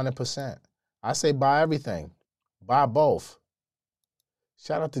 100%. I say buy everything. Buy both.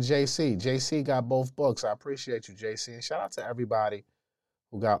 Shout out to JC. JC got both books. I appreciate you, JC. And shout out to everybody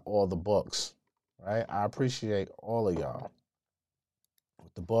who got all the books, right? I appreciate all of y'all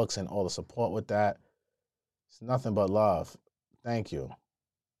with the books and all the support with that. It's nothing but love. Thank you.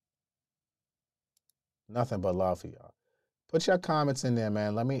 Nothing but love for y'all. Put your comments in there,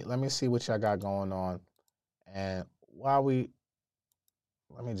 man. Let me see what y'all got going on. And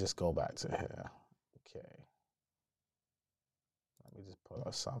let me just go back to here. Okay. Let me just put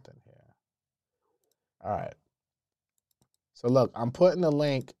up something here. All right. So look, I'm putting a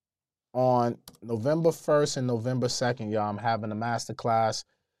link on November 1st and November 2nd, y'all. I'm having a masterclass.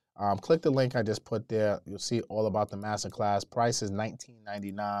 Click the link I just put there. You'll see all about the masterclass. Price is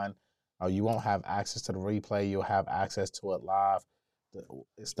 $19.99. You won't have access to the replay. You'll have access to it live.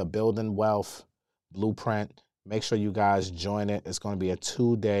 It's the Building Wealth Blueprint. Make sure you guys join it. It's going to be a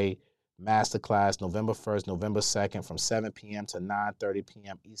 2-day masterclass, November 1st, November 2nd, from 7 p.m. to 9:30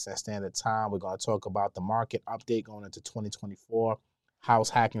 p.m. Eastern Standard Time. We're going to talk about the market update going into 2024,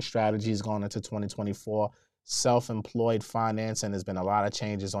 house hacking strategies going into 2024, self-employed finance, and there's been a lot of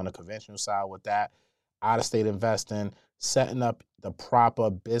changes on the conventional side with that, out-of-state investing, setting up the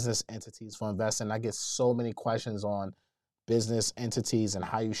proper business entities for investing. I get so many questions on business entities and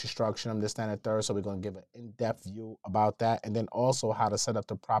how you should structure them, this, that, and the third. So we're going to give an in-depth view about that. And then also how to set up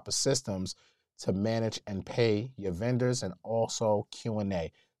the proper systems to manage and pay your vendors, and also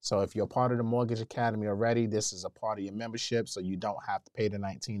Q&A. So if you're part of the Mortgage Academy already, this is a part of your membership, so you don't have to pay the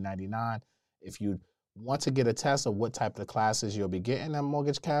 $19.99. If you want to get a test of what type of classes you'll be getting at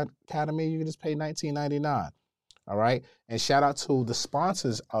Mortgage Academy, you can just pay $19.99. All right? And shout out to the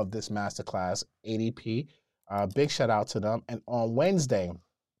sponsors of this masterclass, ADP. Big shout out to them. And on Wednesday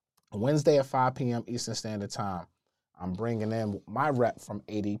at 5 p.m. Eastern Standard Time, I'm bringing in my rep from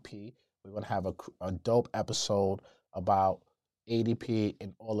ADP. We're going to have a dope episode about ADP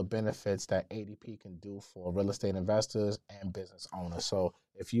and all the benefits that ADP can do for real estate investors and business owners. So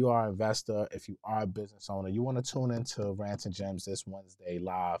if you are an investor, if you are a business owner, you want to tune into Rants and Gems this Wednesday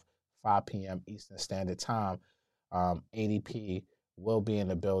live, 5 p.m. Eastern Standard Time. ADP will be in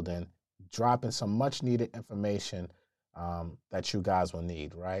the building, dropping some much needed information that you guys will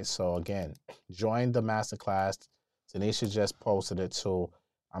need, right? So again, join the masterclass. Tanisha just posted it too.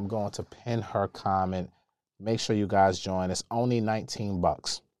 I'm going to pin her comment. Make sure you guys join. It's only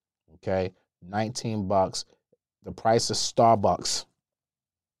 $19, okay? $19. The price of Starbucks,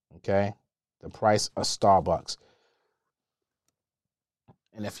 okay? The price of Starbucks.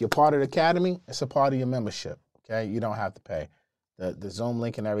 And if you're part of the Academy, it's a part of your membership, okay? You don't have to pay. The Zoom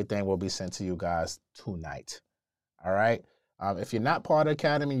link and everything will be sent to you guys tonight, all right? If you're not part of the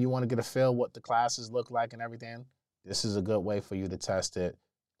Academy, you want to get a feel what the classes look like and everything, this is a good way for you to test it.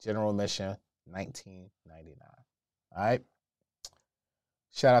 General admission, $19.99, all right?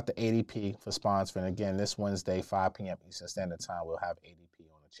 Shout out to ADP for sponsoring. Again, this Wednesday, 5 p.m. Eastern Standard Time, we'll have ADP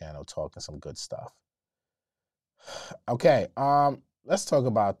on the channel talking some good stuff. Okay, let's talk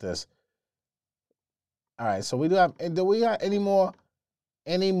about this. All right, so do we got any more,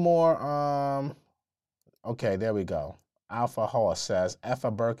 okay, there we go. Alpha Horse says, F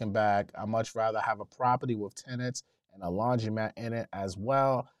a Birkin bag. I'd much rather have a property with tenants and a laundromat in it as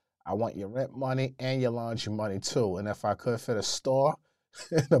well. I want your rent money and your laundry money too. And if I could fit a store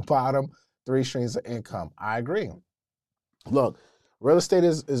in the bottom, 3 streams of income. I agree. Look, real estate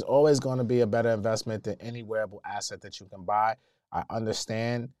is always going to be a better investment than any wearable asset that you can buy. I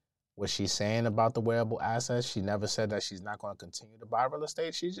understand what she's saying about the wearable assets. She never said that she's not going to continue to buy real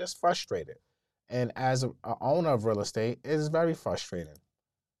estate. She's just frustrated. And as an owner of real estate, it is very frustrating,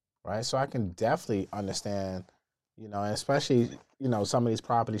 right? So I can definitely understand, and especially, some of these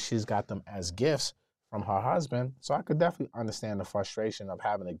properties, she's got them as gifts from her husband. So I could definitely understand the frustration of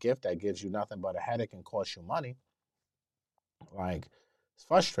having a gift that gives you nothing but a headache and costs you money. Like, it's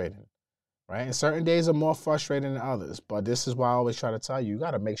frustrating, right? And certain days are more frustrating than others. But this is why I always try to tell you, you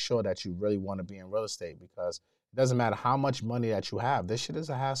got to make sure that you really want to be in real estate, because it doesn't matter how much money that you have. This shit is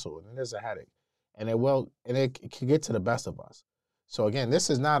a hassle and it is a headache. And it can get to the best of us. So again, this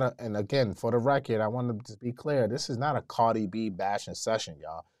is not and again, for the record, I want to be clear, this is not a Cardi B bashing session,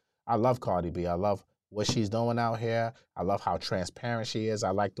 y'all. I love Cardi B. I love what she's doing out here. I love how transparent she is.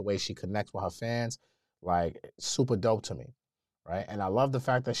 I like the way she connects with her fans. Like, super dope to me, right? And I love the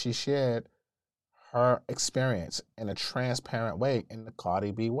fact that she shared her experience in a transparent way, in the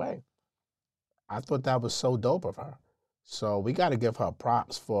Cardi B way. I thought that was so dope of her. So we got to give her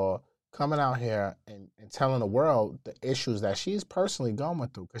props for coming out here and telling the world the issues that she's personally going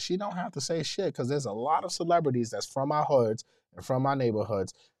through, because she don't have to say shit, because there's a lot of celebrities that's from our hoods and from our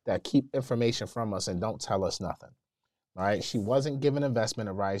neighborhoods that keep information from us and don't tell us nothing. All right? She wasn't giving investment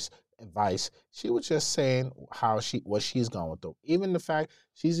advice. She was just saying what she's going through. Even the fact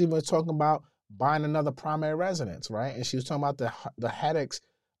she's even talking about buying another primary residence, right? And she was talking about the headaches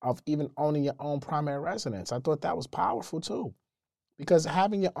of even owning your own primary residence. I thought that was powerful too, because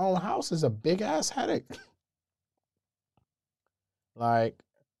having your own house is a big ass headache. Like,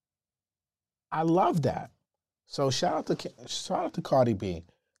 I love that. So shout out to Cardi B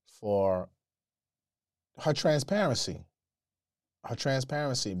for her transparency.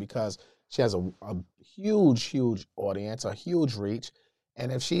 Because she has a huge audience, a huge reach.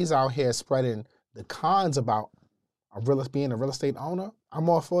 And if she's out here spreading the cons about being a real estate owner, I'm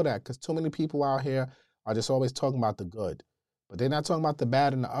all for that, because too many people out here are just always talking about the good. But they're not talking about the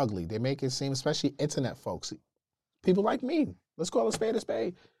bad and the ugly. They make it seem, especially internet folks, people like me, let's call a spade a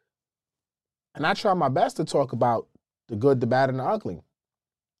spade. And I try my best to talk about the good, the bad, and the ugly.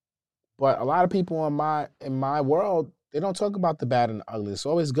 But a lot of people in my world, they don't talk about the bad and the ugly. It's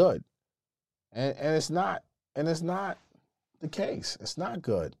always good. And it's not the case. It's not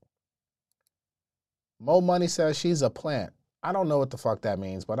good. Mo Money says she's a plant. I don't know what the fuck that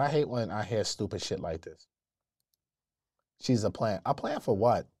means, but I hate when I hear stupid shit like this. She's a plant. A plant for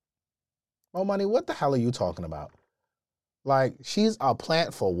what? Mo Money, what the hell are you talking about? Like, she's a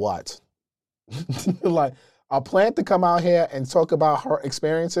plant for what? Like, a plant to come out here and talk about her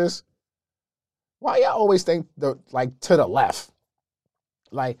experiences? Why y'all always think to the left?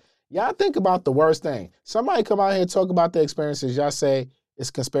 Like, y'all think about the worst thing. Somebody come out here and talk about their experiences, y'all say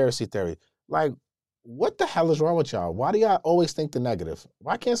it's conspiracy theory. Like, what the hell is wrong with y'all? Why do y'all always think the negative?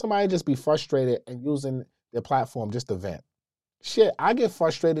 Why can't somebody just be frustrated and using their platform just to vent? Shit, I get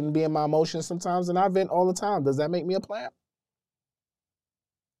frustrated and be in my emotions sometimes, and I vent all the time. Does that make me a plant?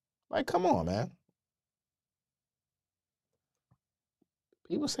 Like, come on, man.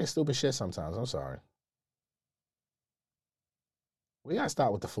 People say stupid shit sometimes. I'm sorry. We gotta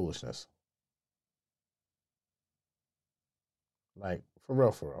stop with the foolishness. Like, for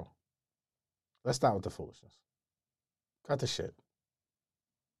real. Let's stop with the foolishness. Cut the shit.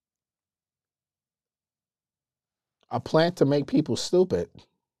 A plant to make people stupid.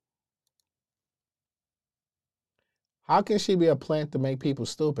 How can she be a plant to make people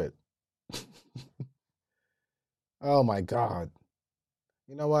stupid? Oh my God.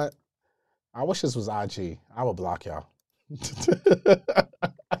 You know what? I wish this was IG. I would block y'all.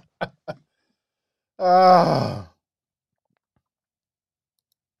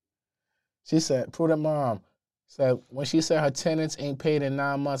 She said, Prudent Mom said, when she said her tenants ain't paid in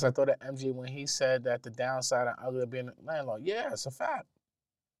 9 months, I thought of MG when he said that the downside of ugly being a landlord. Yeah, it's a fact.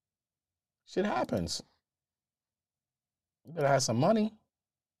 Shit happens. You better have some money.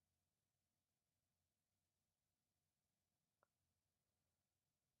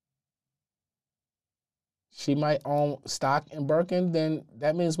 She might own stock in Birkin, then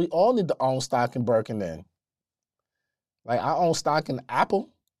that means we all need to own stock in Birkin then. Like, I own stock in Apple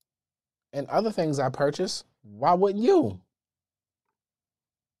and other things I purchase. Why wouldn't you?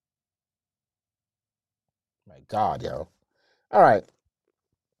 My God, yo. All right.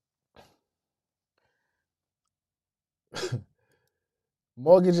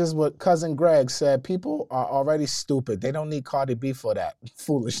 Mortgages with Cousin Greg said people are already stupid. They don't need Cardi B for that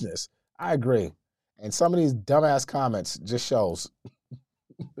foolishness. I agree. And some of these dumbass comments just shows.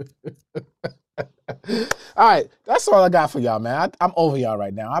 All right, that's all I got for y'all, man. I'm over y'all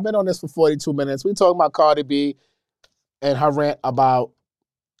right now. I've been on this for 42 minutes. We talking about Cardi B and her rant about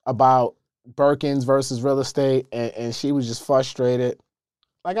Birkins versus real estate, and she was just frustrated.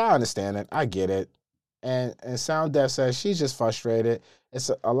 Like, I understand it. I get it. And Sound Deaf says she's just frustrated. It's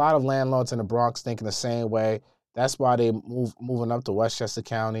a lot of landlords in the Bronx thinking the same way. That's why they moving up to Westchester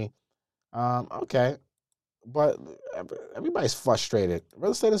County. Okay. But everybody's frustrated.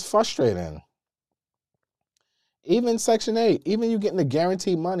 Real estate is frustrating. Even Section 8, even you getting the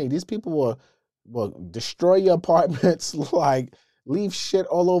guaranteed money, these people will destroy your apartments, like leave shit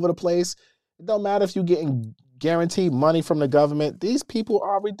all over the place. It don't matter if you're getting guaranteed money from the government. These people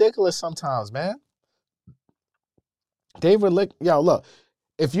are ridiculous sometimes, man. Yo, look,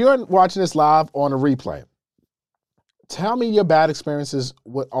 if you're watching this live on a replay, tell me your bad experiences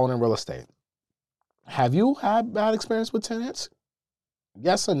with owning real estate. Have you had bad experience with tenants?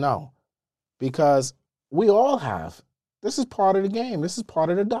 Yes or no? Because we all have. This is part of the game. This is part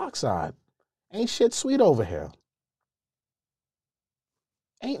of the dark side. Ain't shit sweet over here.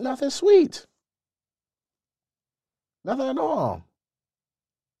 Ain't nothing sweet. Nothing at all.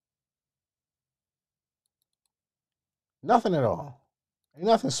 Nothing at all. Ain't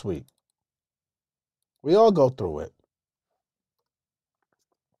nothing sweet. We all go through it.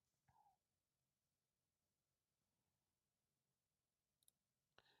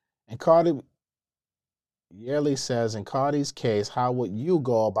 And Cardi Yearly says, in Cardi's case, how would you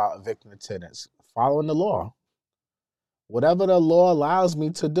go about evicting the tenants? Following the law. Whatever the law allows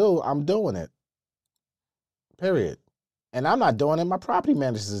me to do, I'm doing it. Period. And I'm not doing it. My property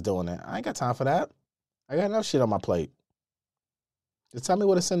manager is doing it. I ain't got time for that. I got enough shit on my plate. Just tell me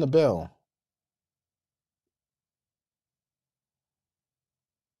what it's in the bill.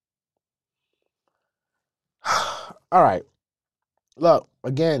 All right. Look,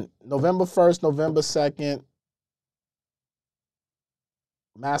 again, November 1st, November 2nd,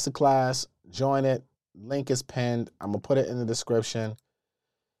 masterclass. Join it. Link is pinned. I'm going to put it in the description.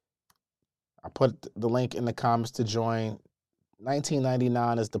 I put the link in the comments to join.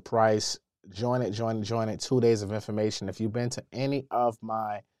 $19.99 is the price. Join it. 2 days of information. If you've been to any of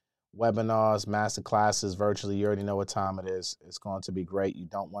my webinars, masterclasses, virtually, you already know what time it is. It's going to be great. You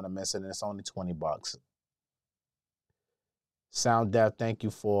don't want to miss it, and it's only $20. Sound Deaf, thank you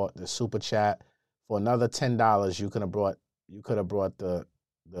for the super chat. For another $10, you could have brought the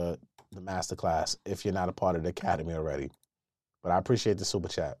masterclass if you're not a part of the academy already. But I appreciate the super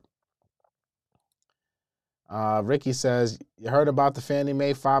chat. Ricky says, you heard about the Fannie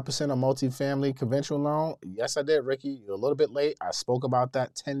Mae 5% on multifamily conventional loan? Yes, I did, Ricky. You're a little bit late. I spoke about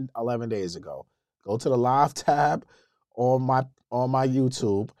that 11 days ago. Go to the live tab on my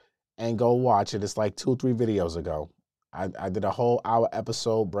YouTube and go watch it. It's like 2-3 videos ago. I did a whole hour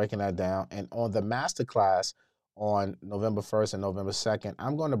episode breaking that down. And on the masterclass on November 1st and November 2nd,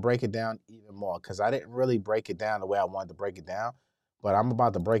 I'm going to break it down even more because I didn't really break it down the way I wanted to break it down. But I'm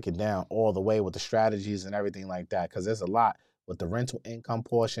about to break it down all the way with the strategies and everything like that because there's a lot with the rental income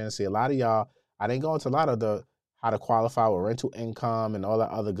portion. See, a lot of y'all, I didn't go into a lot of the how to qualify with rental income and all that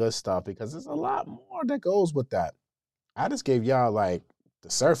other good stuff because there's a lot more that goes with that. I just gave y'all like the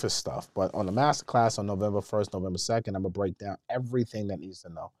surface stuff. But on the masterclass on November 1st, November 2nd, I'm going to break down everything that needs to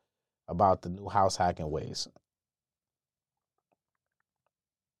know about the new house hacking ways.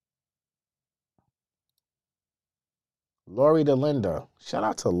 Lori the Linda. Shout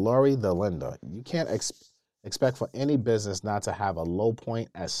out to Lori the Linda. You can't expect for any business not to have a low point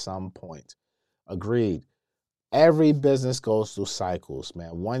at some point. Agreed. Every business goes through cycles,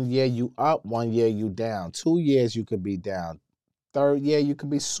 man. 1 year you up, 1 year you down. 2 years you could be down. 3rd year you could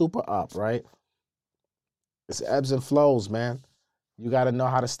be super up, right? It's ebbs and flows, man. You got to know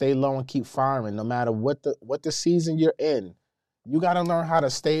how to stay low and keep firing no matter what the season you're in. You got to learn how to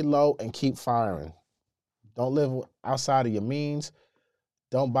stay low and keep firing. Don't live outside of your means.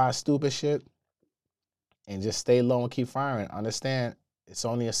 Don't buy stupid shit. And just stay low and keep firing. Understand, it's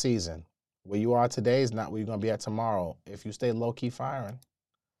only a season. Where you are today is not where you're going to be at tomorrow. If you stay low, keep firing.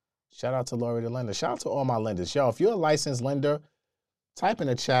 Shout out to Lori the Lender. Shout out to all my lenders. Yo, if you're a licensed lender, type in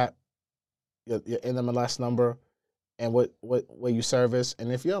the chat your NMLS number and what you service. And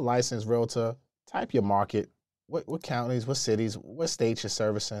if you're a licensed realtor, type your market. What counties, what cities, what states you're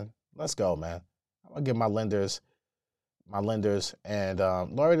servicing. Let's go, man. I'm going to give my lenders, and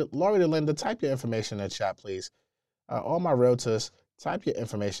Lori the Lender, type your information in the chat, please. All my realtors, type your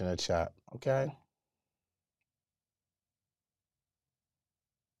information in the chat, okay?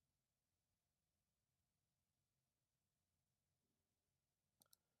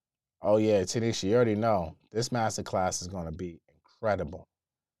 Oh, yeah, Tanisha, you already know. This masterclass is going to be incredible.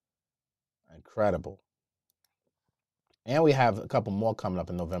 Incredible. And we have a couple more coming up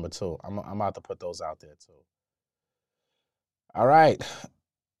in November, too. I'm about to put those out there, too. All right.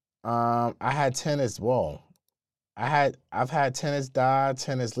 I had tenants. Whoa. I've had tenants die,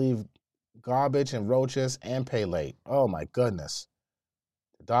 tenants leave garbage and roaches and pay late. Oh, my goodness.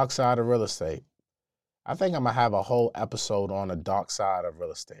 The dark side of real estate. I think I'm going to have a whole episode on the dark side of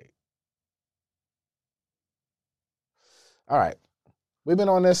real estate. All right. We've been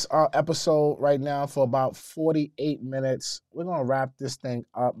on this episode right now for about 48 minutes. We're going to wrap this thing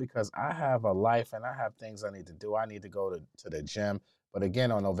up because I have a life and I have things I need to do. I need to go to the gym. But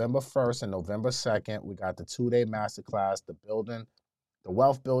again, on November 1st and November 2nd, we got the 2-day masterclass, the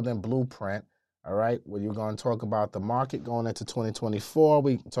wealth building blueprint. All right, where you're going to talk about the market going into 2024.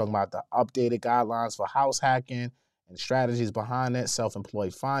 We talk about the updated guidelines for house hacking and strategies behind it,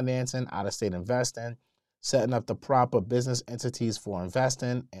 self-employed financing, out-of-state investing, setting up the proper business entities for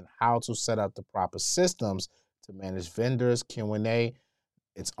investing, and how to set up the proper systems to manage vendors, Q&A.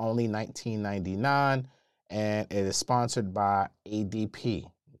 It's only $19.99, and it is sponsored by ADP.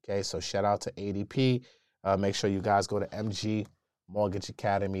 Okay, so shout out to ADP. Make sure you guys go to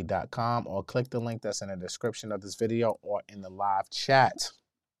mgmortgageacademy.com or click the link that's in the description of this video or in the live chat,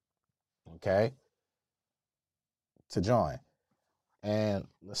 okay, to join. And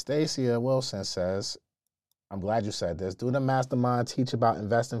Lastacia Wilson says, I'm glad you said this. Do the mastermind teach about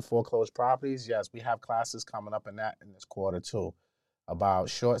investing foreclosed properties? Yes, we have classes coming up in this quarter too, about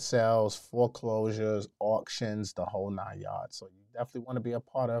short sales, foreclosures, auctions, the whole 9 yards. So you definitely want to be a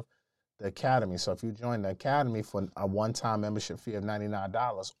part of the academy. So if you join the academy for a one-time membership fee of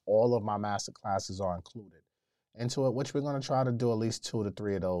 $99, all of my master classes are included into it, which we're going to try to do at least 2 to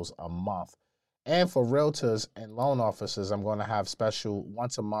 3 of those a month. And for realtors and loan officers, I'm going to have special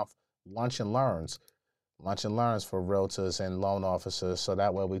once a month lunch and learns for realtors and loan officers. So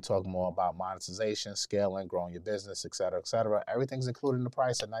that way we talk more about monetization, scaling, growing your business, et cetera, et cetera. Everything's included in the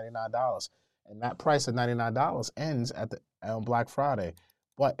price of $99. And that price of $99 ends on Black Friday.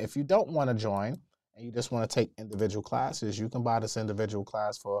 But if you don't want to join and you just want to take individual classes, you can buy this individual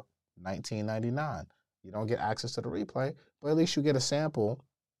class for $19.99. You don't get access to the replay, but at least you get a sample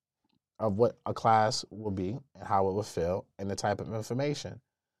of what a class will be and how it will feel and the type of information.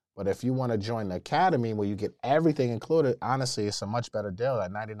 But if you want to join the academy where you get everything included, honestly, it's a much better deal.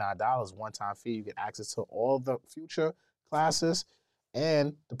 At $99, one-time fee, you get access to all the future classes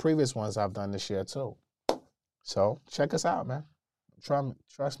and the previous ones I've done this year too. So check us out, man.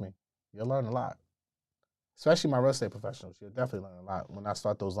 Trust me, you'll learn a lot. Especially my real estate professionals. You'll definitely learn a lot when I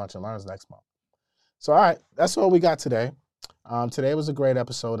start those lunch and learns next month. So, all right, that's all we got today. Today was a great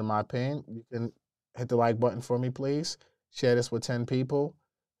episode, in my opinion. You can hit the like button for me, please. Share this with 10 people.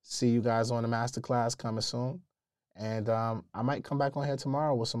 See you guys on the masterclass coming soon. And I might come back on here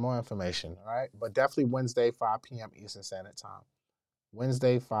tomorrow with some more information, all right? But definitely Wednesday, 5 p.m. Eastern Standard Time.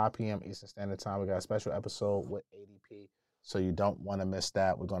 Wednesday, 5 p.m. Eastern Standard Time. We got a special episode with ADP, so you don't want to miss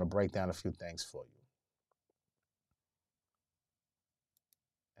that. We're going to break down a few things for you.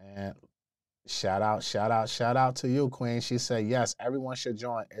 And shout out to you, Queen. She said, yes, everyone should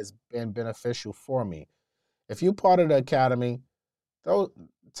join. It's been beneficial for me. If you're part of the academy, tell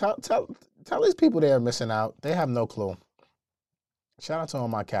these people they are missing out. They have no clue. Shout out to all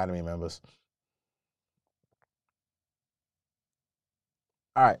my academy members.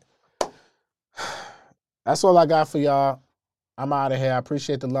 All right. That's all I got for y'all. I'm out of here. I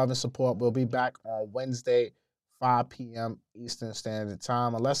appreciate the love and support. We'll be back on Wednesday, 5 p.m. Eastern Standard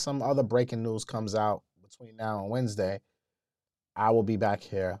Time. Unless some other breaking news comes out between now and Wednesday, I will be back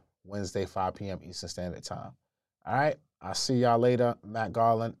here Wednesday, 5 p.m. Eastern Standard Time. All right? I'll see y'all later. Matt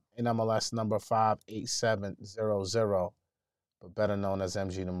Garland, NMLS number 58700, but better known as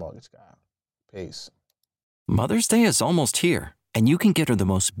MG the Mortgage Guy. Peace. Mother's Day is almost here, and you can get her the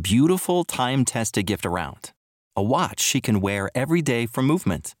most beautiful time-tested gift around. A watch she can wear every day from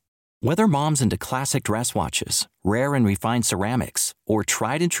Movement. Whether mom's into classic dress watches, rare and refined ceramics, or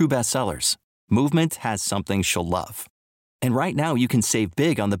tried-and-true bestsellers, Movement has something she'll love. And right now, you can save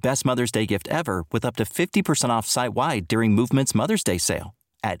big on the best Mother's Day gift ever with up to 50% off site-wide during Movement's Mother's Day sale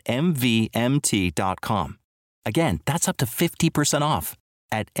at MVMT.com. Again, that's up to 50% off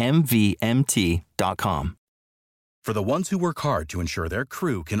at MVMT.com. For the ones who work hard to ensure their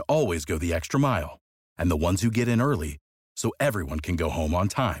crew can always go the extra mile, and the ones who get in early so everyone can go home on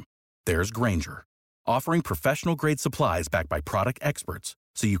time, there's Grainger, offering professional-grade supplies backed by product experts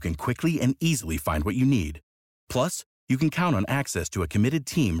so you can quickly and easily find what you need. Plus, you can count on access to a committed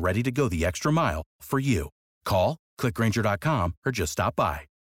team ready to go the extra mile for you. Call, click Grainger.com, or just stop by.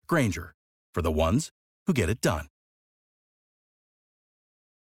 Grainger, for the ones who get it done.